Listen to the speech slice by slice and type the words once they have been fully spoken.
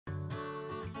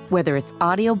Whether it's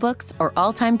audiobooks or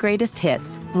all-time greatest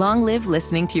hits, long live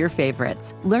listening to your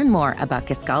favorites. Learn more about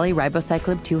Kisqali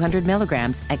Ribociclib 200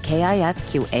 milligrams at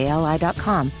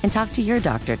KISQALI.com and talk to your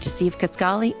doctor to see if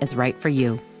Kisqali is right for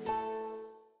you.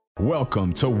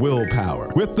 Welcome to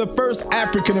Willpower, with the first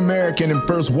African American and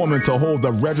first woman to hold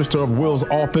the Register of Wills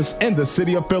office in the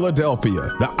city of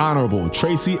Philadelphia, the Honorable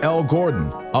Tracy L.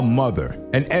 Gordon, a mother,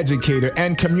 an educator,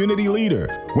 and community leader.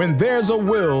 When there's a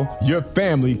will, your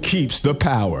family keeps the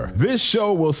power. This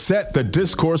show will set the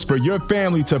discourse for your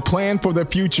family to plan for the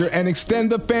future and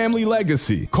extend the family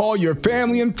legacy. Call your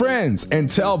family and friends and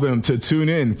tell them to tune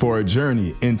in for a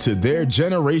journey into their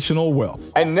generational wealth.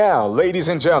 And now, ladies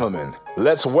and gentlemen,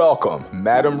 let's welcome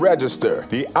Madam Register,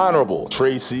 the Honorable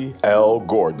Tracy L.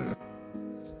 Gordon.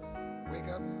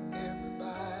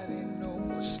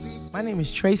 My name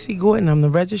is Tracy Gordon. I'm the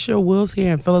Register of Wills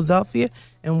here in Philadelphia,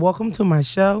 and welcome to my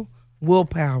show,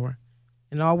 Willpower.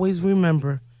 And always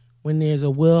remember, when there's a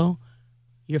will,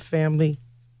 your family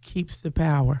keeps the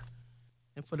power.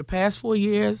 And for the past 4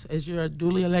 years, as your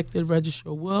duly elected Register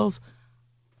of Wills,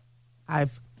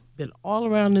 I've been all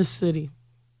around this city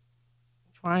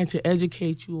trying to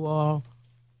educate you all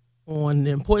on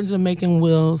the importance of making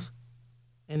wills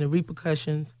and the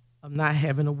repercussions of not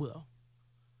having a will.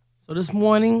 So this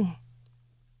morning,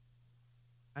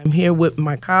 I'm here with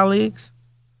my colleagues,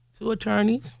 two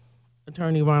attorneys,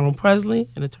 Attorney Ronald Presley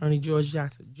and Attorney George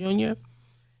Jackson Jr.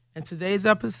 And today's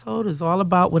episode is all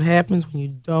about what happens when you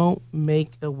don't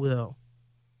make a will.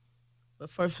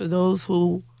 But first, for those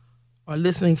who are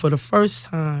listening for the first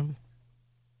time,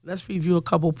 let's review a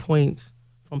couple points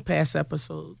from past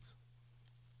episodes.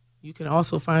 You can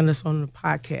also find us on the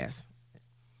podcast.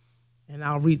 And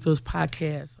I'll read those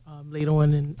podcasts later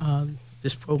on in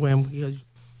this program,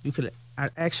 because I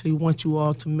actually want you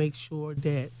all to make sure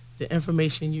that the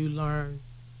information you learn,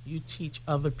 you teach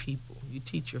other people, you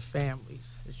teach your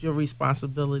families. It's your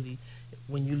responsibility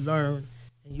when you learn,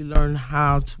 and you learn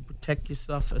how to protect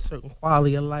yourself for a certain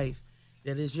quality of life.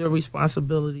 That is your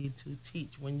responsibility to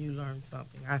teach when you learn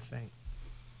something, I think.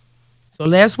 So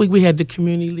last week we had the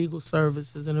community legal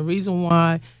services, and the reason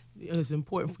why it's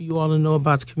important for you all to know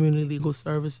about the community legal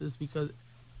services, because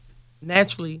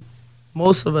naturally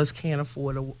most of us can't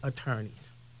afford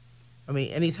attorneys. I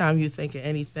mean, anytime you think of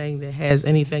anything that has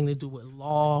anything to do with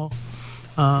law,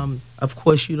 of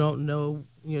course you don't know,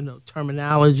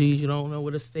 terminologies, you don't know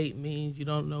what estate means, you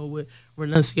don't know what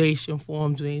renunciation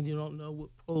forms mean, you don't know what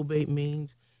probate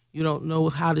means, you don't know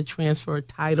how to transfer a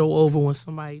title over when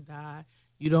somebody died.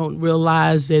 You don't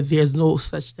realize that there's no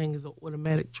such thing as an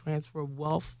automatic transfer of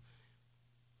wealth.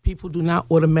 People do not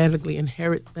automatically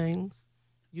inherit things.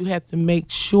 You have to make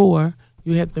sure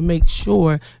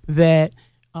that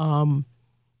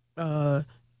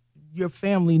your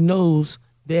family knows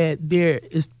that there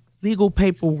is legal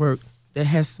paperwork that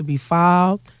has to be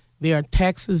filed. There are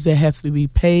taxes that have to be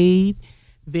paid.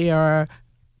 There are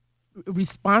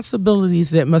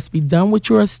responsibilities that must be done with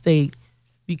your estate,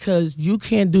 because you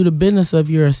can't do the business of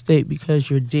your estate because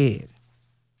you're dead.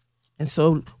 And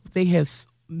so they have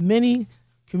many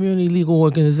community legal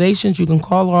organizations. You can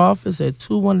call our office at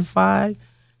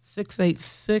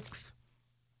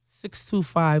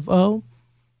 215-686-6250.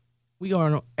 We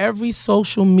are on every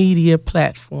social media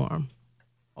platform.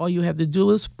 All you have to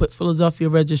do is put Philadelphia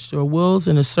Register of Wills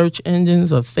in the search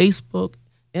engines of Facebook,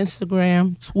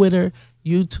 Instagram, Twitter,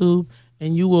 YouTube,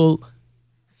 and you will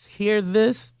hear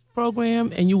this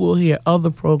program and you will hear other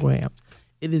programs.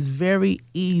 It is very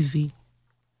easy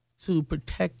to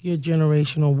protect your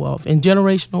generational wealth. And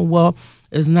generational wealth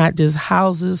is not just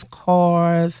houses,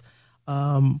 cars,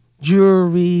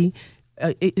 jewelry.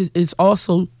 It's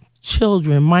also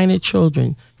children, minor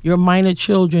children. Your minor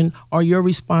children are your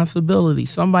responsibility.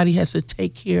 Somebody has to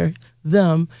take care of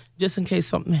them just in case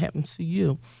something happens to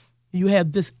you. You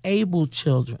have disabled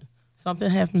children. Something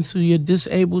happens to your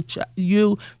disabled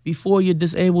before your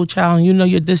disabled child,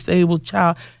 and your disabled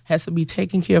child has to be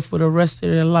taken care of for the rest of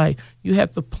their life. You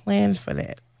have to plan for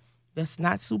that. That's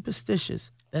not superstitious.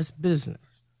 That's business.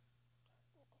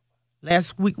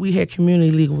 Last week we had Community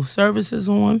Legal Services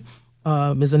on.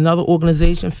 There's another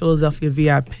organization, Philadelphia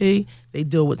VIP. They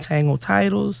deal with tangled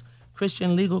titles.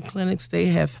 Christian Legal Clinics, they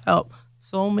have helped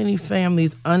so many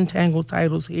families untangle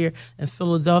titles here in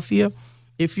Philadelphia.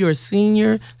 If you're a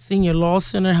Senior Law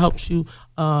Center helps you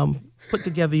put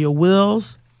together your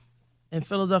wills, and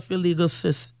Philadelphia Legal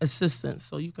Assistance.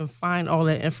 So you can find all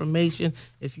that information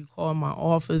if you call my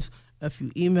office, if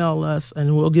you email us,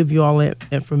 and we'll give you all that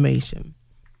information.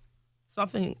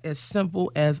 Something as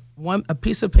simple as a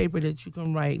piece of paper that you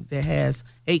can write that has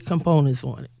 8 components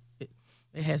on it.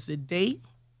 It has the date,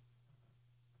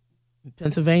 In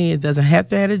Pennsylvania, it doesn't have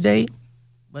to have a date,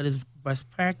 but it's best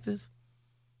practice.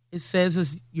 It says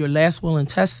it's your last will and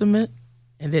testament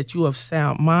and that you have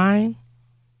sound mind.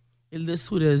 It lists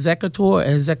who the executor or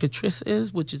executrix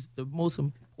is, which is the most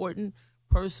important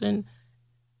person,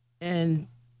 and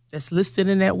that's listed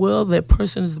in that will. That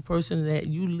person is the person that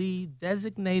you leave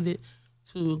designated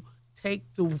to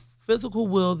take the physical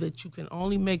will that you can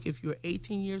only make if you're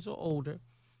 18 years or older,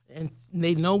 and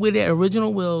they know where their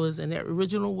original will is, and that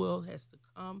original will has to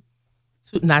come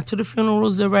to, not to the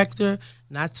funeral director,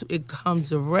 it comes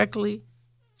directly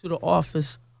to the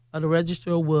office of the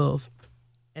Register of Wills,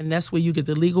 and that's where you get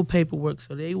the legal paperwork,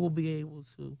 so they will be able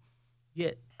to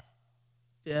get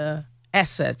the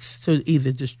assets to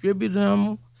either distribute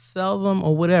them, sell them,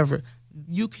 or whatever.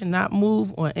 You cannot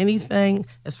move on anything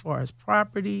as far as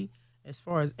property, as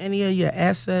far as any of your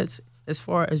assets, as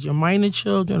far as your minor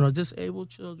children or disabled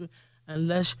children,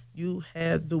 unless you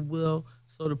have the will,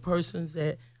 so the persons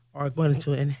that are going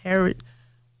to inherit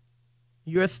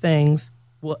your things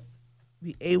will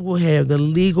be able to have the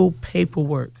legal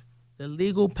paperwork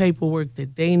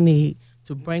that they need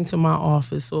to bring to my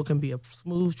office so it can be a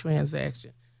smooth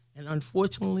transaction. And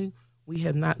unfortunately, we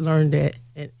have not learned that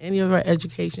in any of our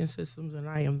education systems, and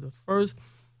I am the first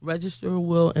Register of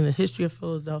Will in the history of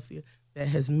Philadelphia that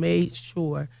has made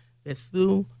sure that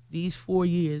through these 4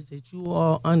 years that you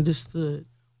all understood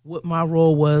what my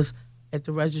role was at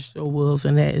the Register of Wills,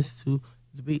 and that is to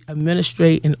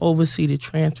administrate and oversee the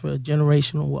transfer of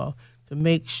generational wealth, to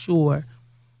make sure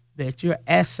that your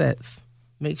assets,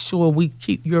 make sure we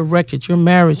keep your records, your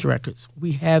marriage records,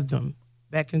 we have them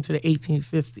back into the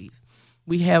 1850s.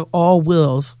 We have all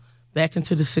wills back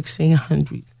into the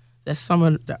 1600s. That's some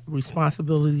of the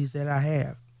responsibilities that I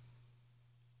have.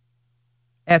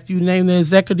 After you name the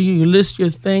executor, you list your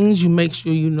things, you make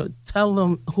sure you know, tell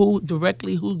them who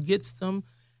gets them,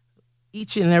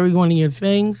 each and every one of your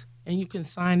things, and you can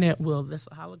sign that will. That's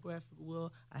a holographic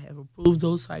will. I have approved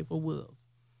those type of wills.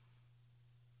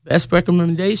 Best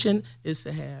recommendation is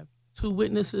to have 2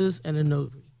 witnesses and a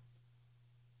notary.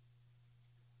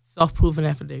 Self-proven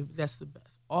affidavit, that's the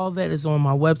best. All that is on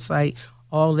my website.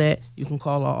 All that, you can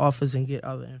call our office and get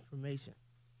other information.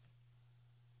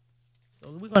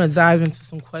 So we're going to dive into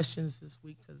some questions this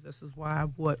week, because this is why I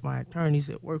brought my attorneys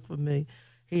that work with me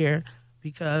here,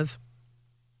 because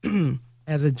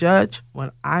as a judge,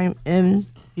 when I'm in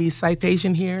these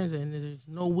citation hearings and there's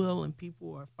no will and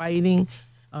people are fighting,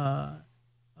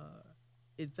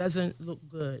 it doesn't look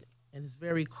good, and it's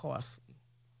very costly.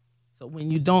 So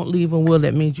when you don't leave a will,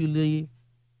 that means you leave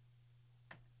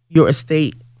your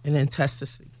estate in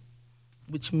intestacy,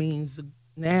 which means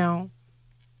now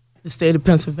the state of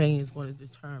Pennsylvania is going to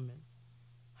determine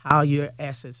how your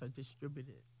assets are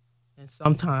distributed. And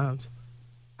sometimes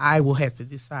I will have to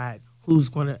decide who's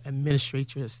going to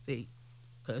administrate your estate,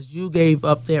 because you gave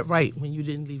up that right when you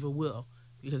didn't leave a will.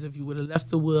 Because if you would have left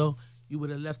the will, you would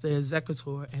have left the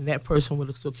executor, and that person would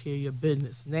have took care of your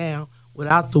business. Now,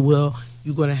 without the will,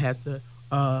 you're going to have to,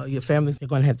 your families are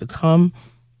going to have to come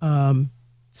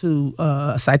to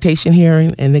a citation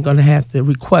hearing, and they're going to have to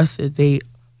request that they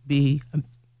be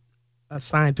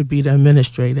assigned to be the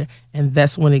administrator, and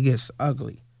that's when it gets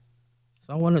ugly.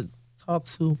 So I want to talk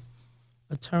to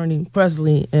Attorney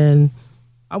Presley, and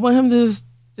I want him to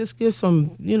just give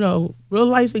some, real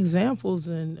life examples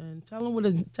and tell them what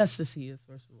intestacy is,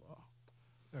 first of all.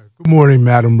 Good morning,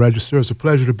 Madam Register. It's a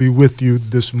pleasure to be with you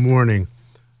this morning.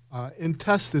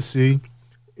 Intestacy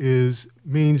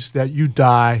means that you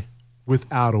die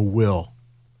without a will.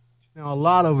 Now, a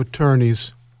lot of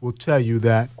attorneys will tell you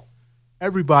that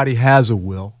everybody has a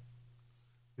will.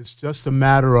 It's just a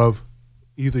matter of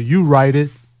either you write it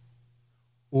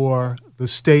or the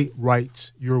state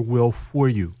writes your will for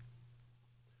you.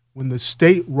 When the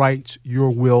state writes your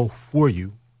will for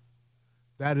you,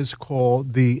 that is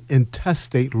called the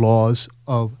intestate laws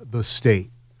of the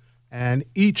state. And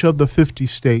each of the 50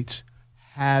 states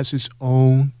has its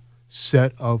own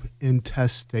set of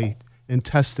intestacy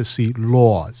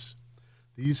laws.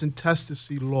 These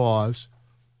intestacy laws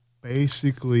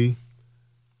basically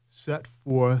set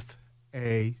forth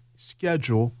a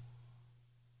schedule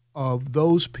of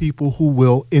those people who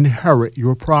will inherit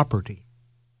your property.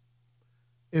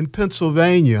 In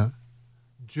Pennsylvania,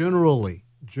 generally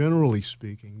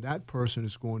speaking, that person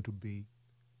is going to be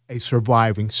a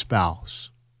surviving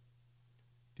spouse.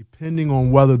 Depending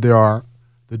on whether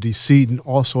the decedent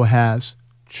also has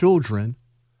children,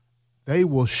 they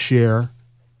will share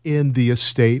in the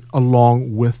estate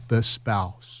along with the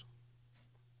spouse.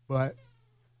 But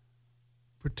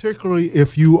particularly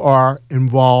if you are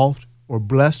involved or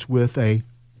blessed with a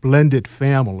blended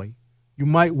family, you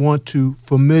might want to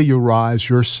familiarize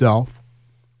yourself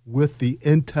with the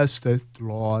intestate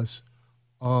laws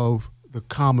of the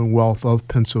Commonwealth of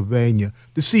Pennsylvania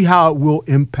to see how it will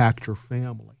impact your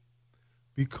family.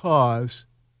 Because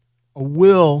a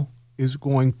will is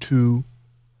going to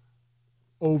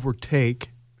overtake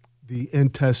the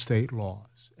intestate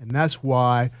laws. And that's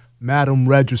why Madam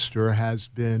Register has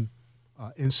been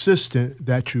insistent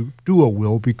that you do a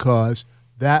will, because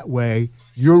that way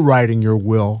you're writing your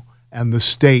will and the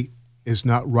state is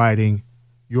not writing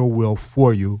your will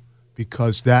for you,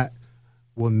 because that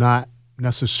will not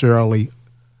necessarily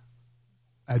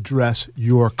address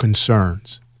your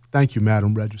concerns. Thank you,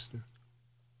 Madam Register.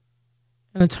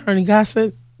 And Attorney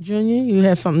Gossett Jr., you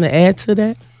have something to add to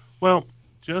that? Well,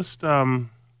 just I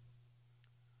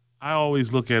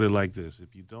always look at it like this.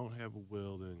 If you don't have a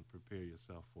will, then prepare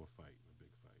yourself for a fight, a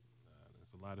big fight.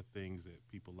 There's a lot of things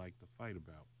that people like to fight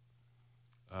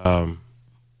about.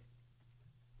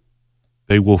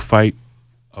 They will fight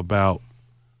about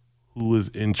who is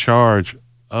in charge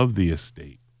of the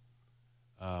estate.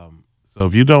 So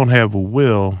if you don't have a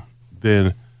will,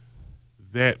 then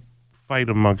that fight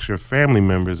amongst your family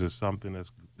members is something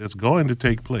that's going to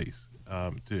take place.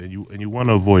 And you want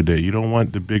to avoid that. You don't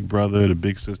want the big brother, the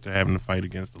big sister having to fight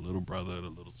against the little brother, the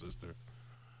little sister.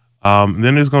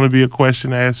 Then there's going to be a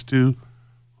question as to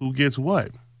who gets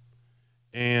what.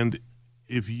 And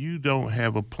if you don't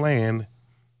have a plan,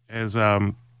 as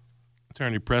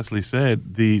Attorney Presley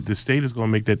said, the state is going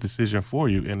to make that decision for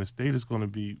you, and the state is going to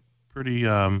be pretty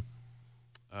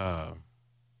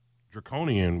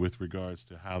draconian with regards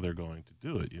to how they're going to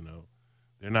do it. You know,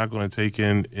 they're not going to take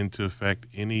into effect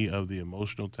any of the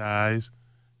emotional ties.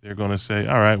 They're going to say,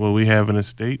 all right, well, we have an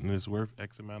estate and it's worth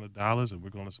X amount of dollars, and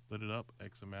we're going to split it up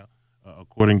X amount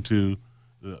according to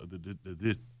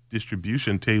the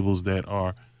distribution tables that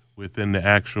are within the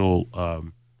actual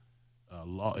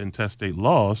intestate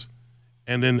laws.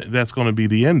 And then that's going to be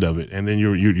the end of it. And then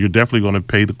you're definitely going to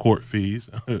pay the court fees,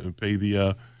 pay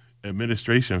the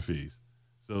administration fees.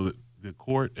 So the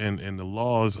court and the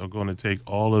laws are going to take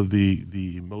all of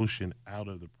the emotion out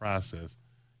of the process,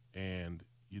 and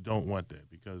you don't want that,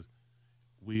 because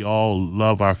we all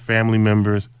love our family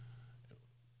members.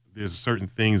 There's certain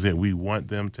things that we want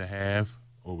them to have,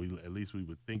 or at least we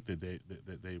would think that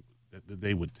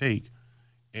they would take,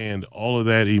 and all of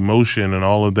that emotion and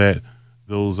all of that,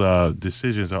 those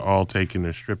decisions are all taken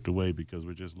and stripped away because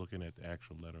we're just looking at the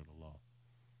actual letter of the law.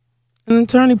 And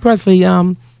Attorney Presley,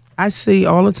 I see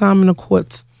all the time in the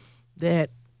courts that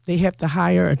they have to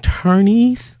hire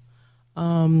attorneys.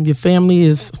 Your family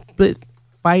is split,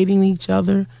 fighting each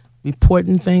other,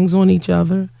 reporting things on each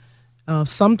other.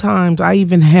 Sometimes I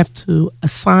even have to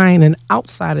assign an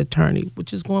outside attorney,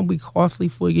 which is going to be costly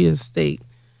for your estate.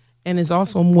 And it's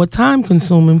also more time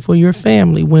consuming for your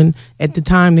family when at the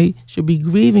time they should be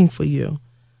grieving for you.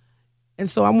 And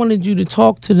so I wanted you to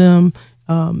talk to them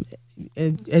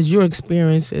as your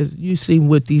experience, as you see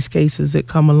with these cases that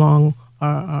come along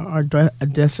our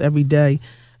desks every day.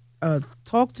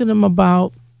 Talk to them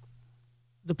about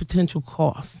the potential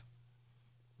costs.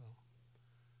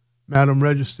 Madam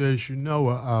Register, as you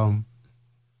know,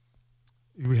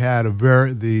 we had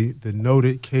the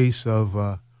noted case of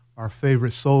our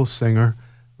favorite soul singer,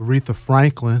 Aretha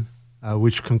Franklin,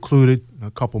 which concluded a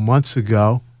couple months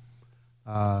ago.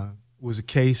 Was a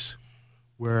case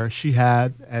where she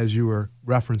had, as you were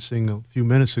referencing a few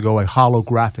minutes ago, a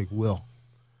holographic will.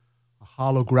 A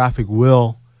holographic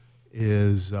will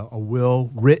is a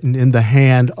will written in the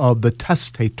hand of the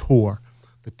testator.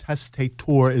 The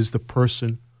testator is the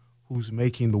person who's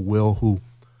making the will, who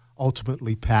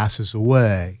ultimately passes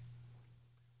away.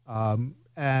 And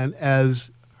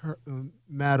as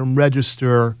Madam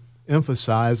Register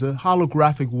emphasized, a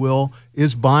holographic will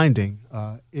is binding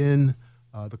in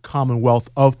the Commonwealth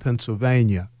of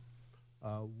Pennsylvania.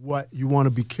 What you want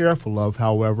to be careful of,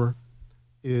 however,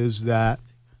 is that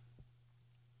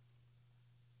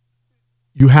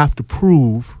you have to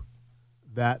prove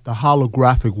that the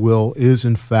holographic will is,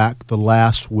 in fact, the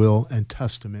last will and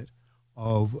testament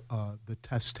of the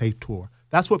testator.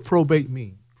 That's what probate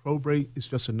means. Probate is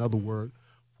just another word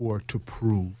for to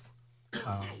prove.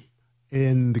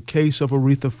 In the case of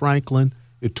Aretha Franklin,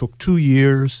 it took 2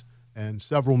 years and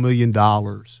several $1 million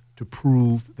to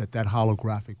prove that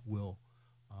holographic will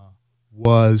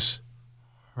was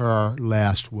her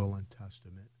last will and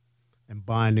testament and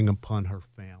binding upon her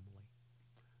family.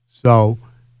 So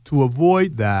to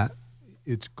avoid that,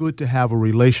 it's good to have a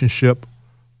relationship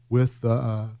with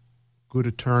good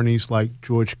attorneys like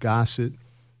George Gossett,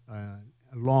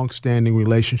 long-standing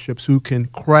relationships who can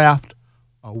craft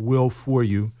a will for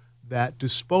you that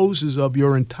disposes of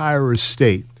your entire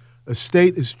estate,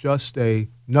 Estate is just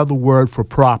another word for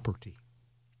property.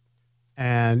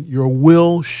 And your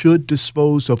will should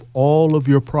dispose of all of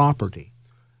your property.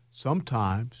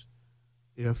 Sometimes,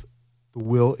 if the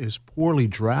will is poorly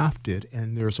drafted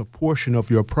and there's a portion of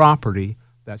your property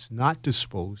that's not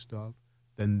disposed of,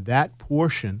 then that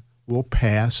portion will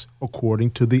pass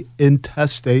according to the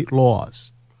intestate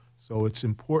laws. So it's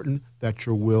important that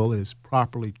your will is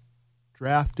properly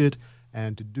drafted,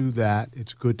 and to do that,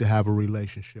 it's good to have a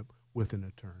relationship with an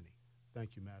attorney.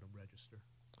 Thank you, Madam Register.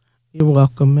 You're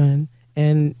welcome, man.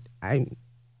 And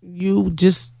you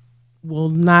just will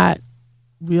not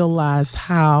realize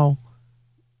how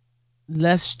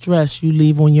less stress you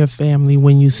leave on your family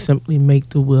when you simply make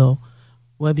the will.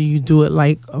 Whether you do it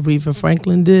like Aretha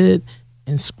Franklin did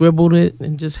and scribbled it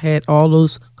and just had all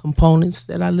those components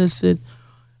that I listed,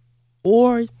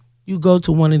 or you go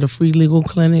to one of the free legal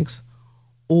clinics,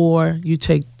 or you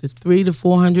take the $300 to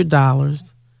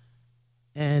 $400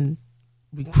 and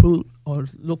recruit or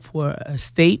look for a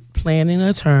estate planning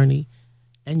attorney,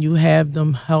 and you have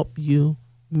them help you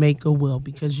make a will,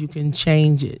 because you can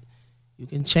change it. You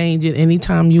can change it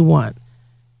anytime you want,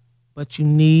 but you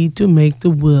need to make the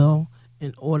will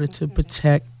in order to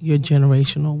protect your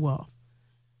generational wealth.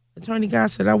 Attorney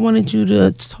Gossett, I wanted you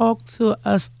to talk to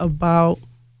us about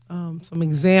some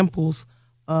examples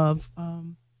of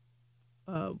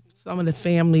some of the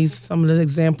families, some of the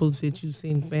examples that you've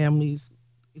seen families,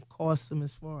 it costs them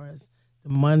as far as the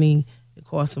money, it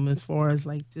costs them as far as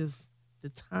like just the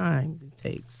time it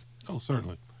takes. Oh,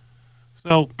 certainly.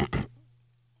 So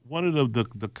one of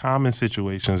the common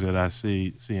situations that I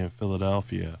see in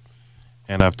Philadelphia,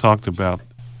 and I've talked about,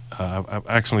 I've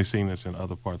actually seen this in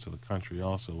other parts of the country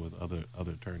also with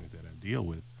other attorneys that I deal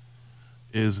with,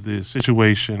 is the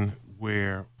situation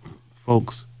where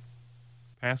folks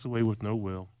pass away with no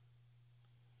will,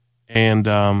 and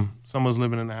someone's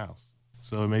living in the house.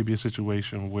 So it may be a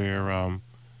situation where,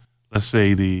 let's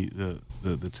say the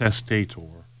testator,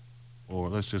 or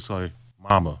let's just say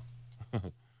mama.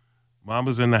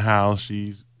 Mama's in the house.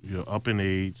 She's up in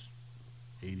age,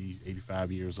 80,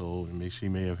 85 years old, and she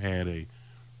may have had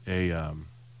a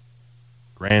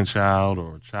grandchild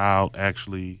or a child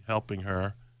actually helping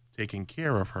her, taking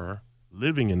care of her,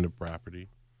 living in the property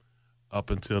up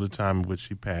until the time in which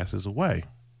she passes away.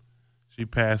 She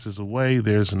passes away.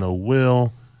 There's no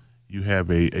will. You have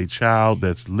a child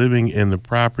that's living in the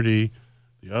property.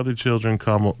 The other children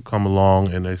come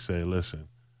along and they say, listen,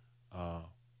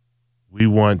 we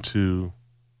want to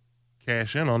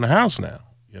cash in on the house now.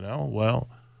 Well,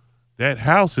 that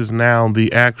house is now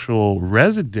the actual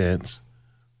residence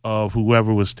of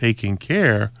whoever was taking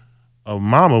care of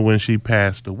mama when she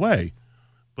passed away.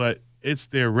 But it's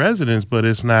their residence, but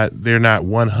they're not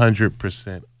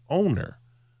 100% owner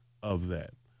of that.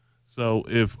 So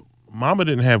if mama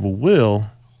didn't have a will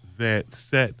that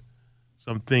set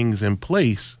some things in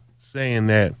place saying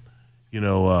that,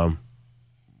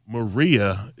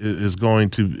 Maria is going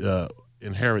to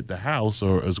inherit the house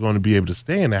or is going to be able to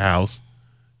stay in the house,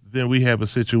 then we have a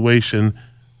situation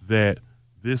that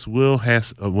this will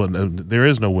there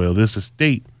is no will. This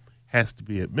estate has to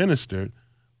be administered,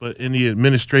 but in the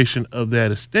administration of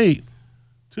that estate,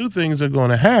 two things are going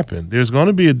to happen. There's going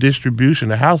to be a distribution.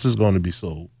 The house is going to be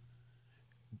sold,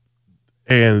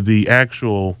 and the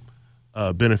actual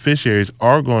beneficiaries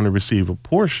are going to receive a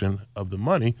portion of the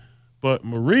money, but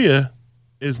Maria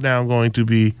is now going to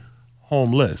be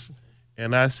homeless.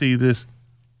 And I see this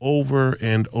over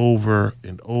and over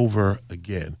and over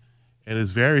again, and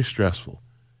it's very stressful.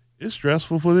 It's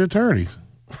stressful for the attorneys.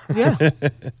 Yeah,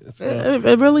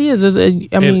 it really is.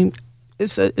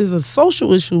 It's a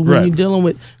social issue when you're dealing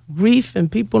with grief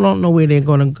and people don't know where they're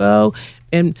going to go.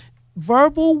 And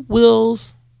verbal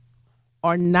wills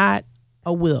are not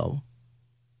a will.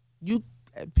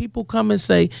 People come and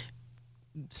say,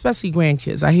 especially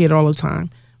grandkids, I hear it all the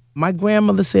time. My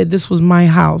grandmother said this was my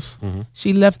house. Mm-hmm.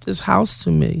 She left this house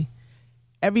to me.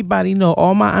 Everybody know,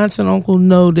 all my aunts and uncles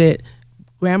know that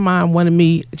grandma wanted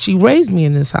me, she raised me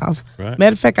in this house. Right.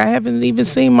 Matter of fact, I haven't even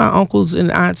seen my uncles and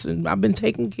aunts, and I've been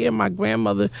taking care of my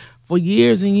grandmother for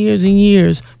years and years and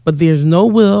years, but there's no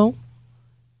will.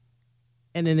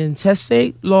 And an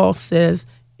intestate law says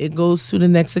it goes to the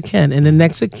next of kin. And the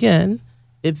next of kin,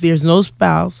 if there's no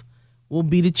spouse, will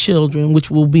be the children,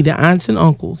 which will be the aunts and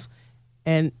uncles.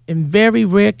 And in very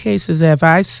rare cases have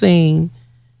I seen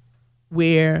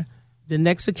where the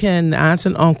next of kin, the aunts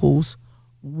and uncles,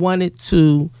 wanted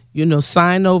to,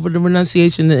 sign over the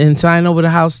renunciation and sign over the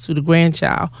house to the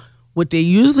grandchild. What they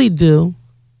usually do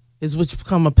is, which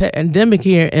become a pandemic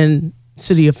here in the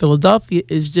city of Philadelphia,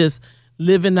 is just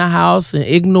live in the house and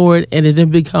ignore it, and it then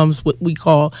becomes what we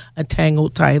call a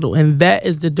tangled title. And that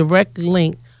is the direct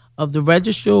link of the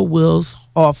Register of Wills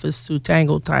office to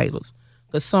tangled titles.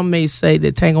 Because some may say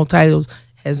that tangled titles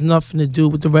has nothing to do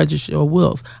with the Register of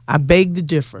Wills. I beg to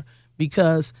differ,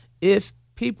 because if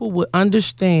people would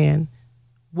understand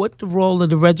what the role of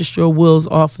the Register of Wills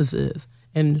office is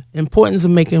and the importance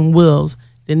of making wills,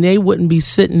 then they wouldn't be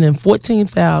sitting in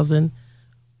 14,000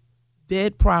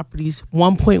 dead properties,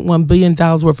 $1.1 billion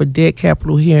worth of dead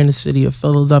capital here in the city of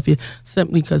Philadelphia,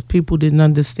 simply because people didn't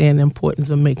understand the importance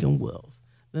of making wills.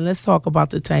 Now let's talk about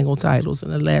the tangled titles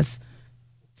in the last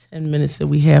 10 minutes that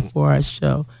we have for our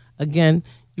show. Again,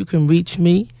 you can reach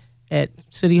me at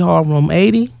City Hall Room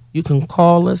 80. You can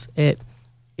call us at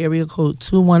area code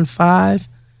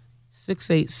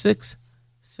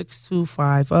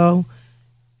 215-686-6250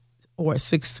 or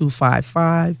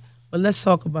 6255. But let's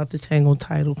talk about the tangled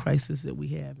title crisis that we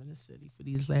have in the city for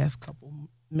these last couple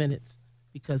minutes,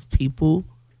 because people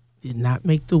did not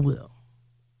make the will.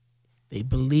 They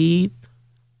believed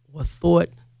or thought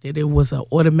that it was an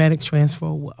automatic transfer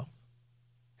of wealth.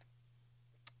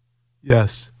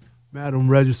 Yes. Madam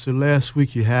Register, last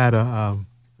week you had a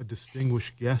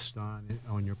distinguished guest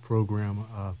on your program,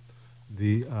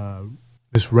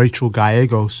 Ms. Rachel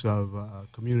Gallegos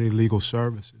of Community Legal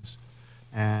Services.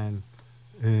 And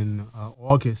in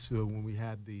August, when we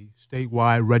had the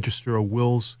statewide Register of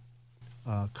Wills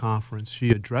conference,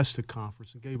 she addressed the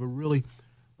conference and gave a really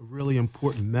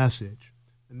important message.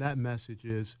 And that message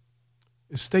is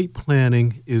estate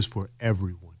planning is for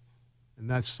everyone. And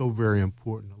that's so very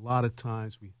important. A lot of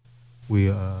times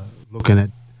we looking at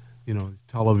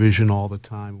television all the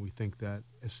time. We think that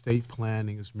estate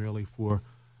planning is merely for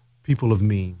people of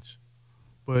means.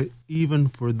 But even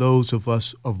for those of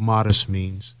us of modest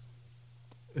means,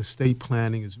 estate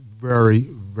planning is very,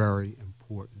 very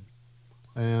important.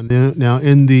 And now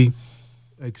in the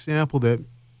example that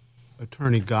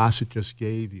Attorney Gossett just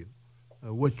gave you,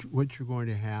 what you're going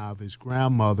to have is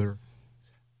grandmother's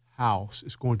house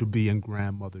is going to be in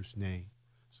grandmother's name.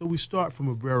 So we start from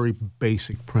a very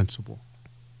basic principle.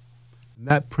 And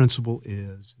that principle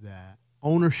is that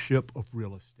ownership of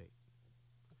real estate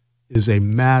is a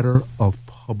matter of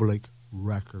public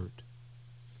record.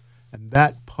 And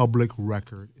that public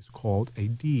record is called a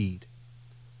deed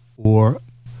or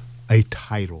a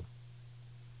title.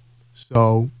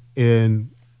 So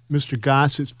in Mr.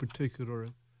 Gossett's particular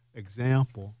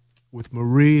example, if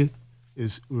Marie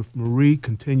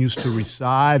continues to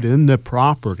reside in the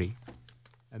property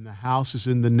and the house is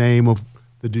in the name of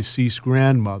the deceased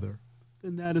grandmother,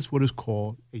 then that is what is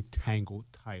called a tangled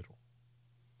title.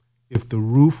 If the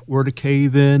roof were to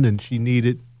cave in and she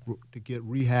needed to get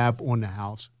rehab on the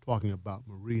house, talking about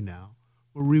Marie now,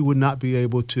 Marie would not be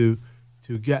able to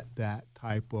get that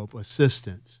type of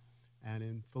assistance. And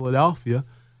in Philadelphia,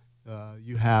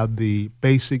 you have the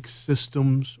Basic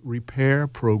Systems Repair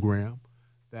Program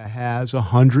that has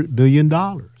 $100 billion.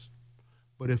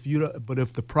 But if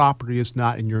the property is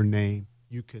not in your name,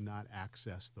 you cannot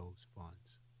access those funds.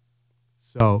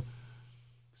 So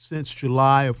since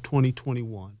July of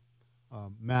 2021,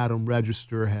 Madam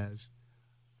Register has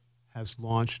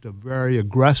launched a very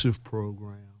aggressive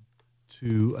program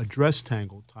to address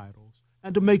tangled titles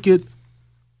and to make it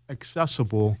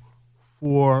accessible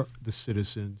for the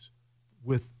citizens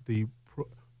with the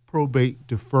probate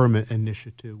deferment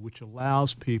initiative, which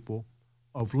allows people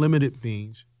of limited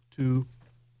means to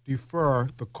defer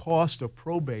the cost of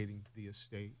probating the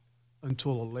estate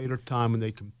until a later time when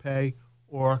they can pay,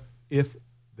 or if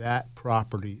that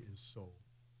property is sold.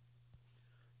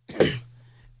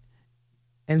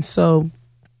 And so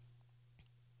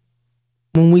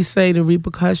when we say the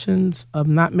repercussions of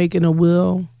not making a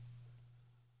will,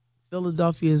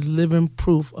 Philadelphia is living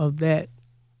proof of that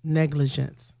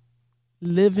negligence.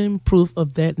 Living proof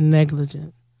of that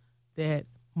negligence, that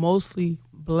mostly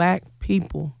black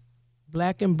people,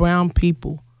 black and brown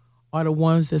people, are the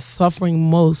ones that's suffering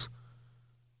most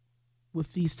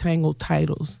with these tangled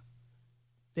titles.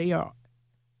 They are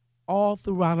all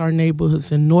throughout our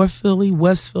neighborhoods in North Philly,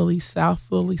 West Philly,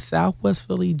 Southwest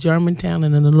Philly, Germantown,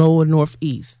 and in the lower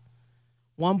Northeast.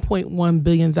 $1.1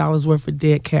 billion worth of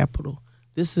dead capital.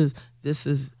 This is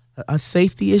a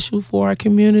safety issue for our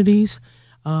communities.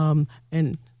 And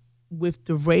with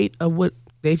the rate of what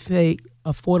they say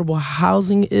affordable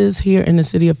housing is here in the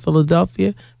city of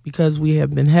Philadelphia, because we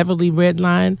have been heavily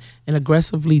redlined and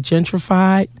aggressively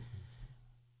gentrified,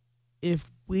 if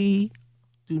we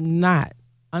do not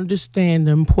understand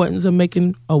the importance of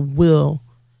making a will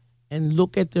and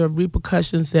look at the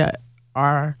repercussions that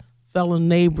our fellow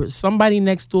neighbors, somebody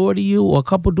next door to you or a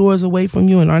couple doors away from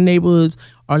you in our neighborhoods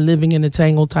are living in a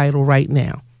tangle title right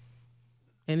now.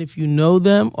 And if you know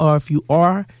them or if you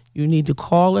are, you need to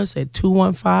call us at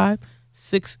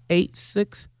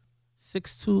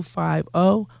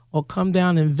 215-686-6250 or come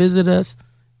down and visit us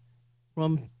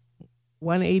from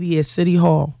 180 at City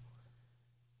Hall.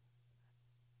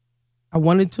 I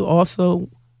wanted to also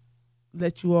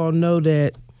let you all know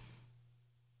that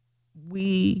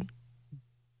we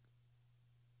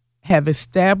have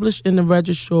established in the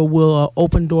Register of Will an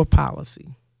open door policy.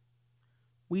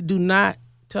 We do not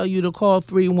tell you to call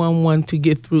 311 to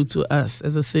get through to us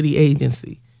as a city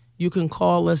agency. You can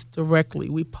call us directly.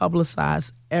 We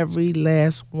publicize every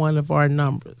last one of our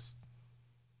numbers.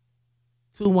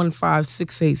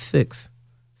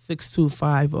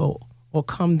 215-686-6250 or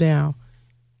come down.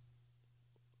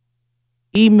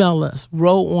 Email us,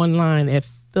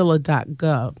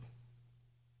 rowonline@phila.gov,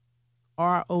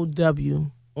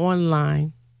 ROW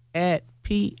online at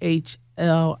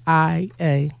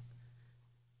PHLIA.gov.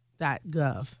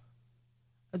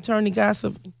 Attorney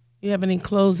Gossip, you have any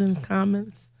closing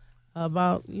comments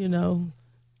about, Well,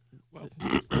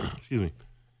 excuse me.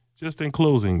 Just in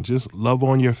closing, just love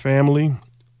on your family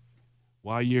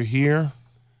while you're here.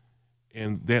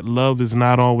 And that love is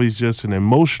not always just an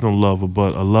emotional love,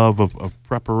 but a love of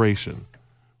preparation.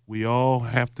 We all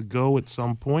have to go at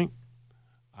some point.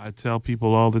 I tell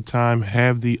people all the time,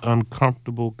 have the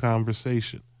uncomfortable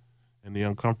conversation. And the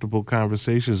uncomfortable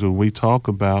conversation is when we talk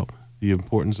about the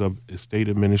importance of estate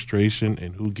administration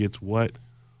and who gets what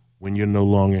when you're no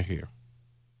longer here.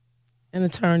 And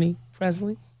Attorney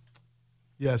Presley?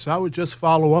 Yes, I would just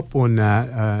follow up on that.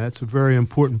 That's a very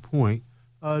important point.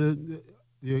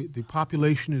 The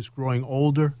population is growing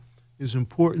older. It's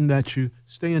important that you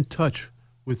stay in touch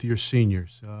with your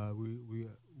seniors. We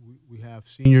have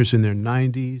seniors in their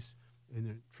 90s, in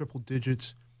their triple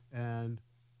digits, and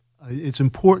it's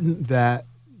important that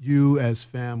you as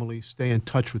family stay in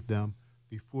touch with them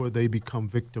before they become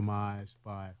victimized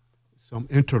by some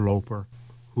interloper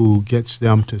who gets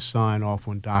them to sign off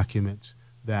on documents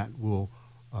that will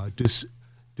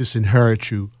disinherit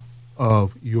you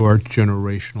of your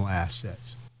generational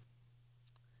assets.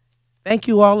 Thank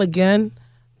you all again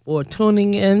for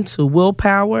tuning in to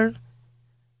Willpower.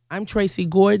 I'm Tracy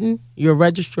Gordon, your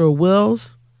Register of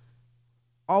Wills.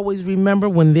 Always remember,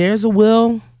 when there's a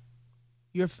will,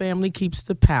 your family keeps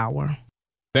the power.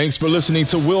 Thanks for listening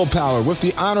to Willpower with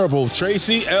the Honorable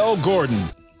Tracy L. Gordon.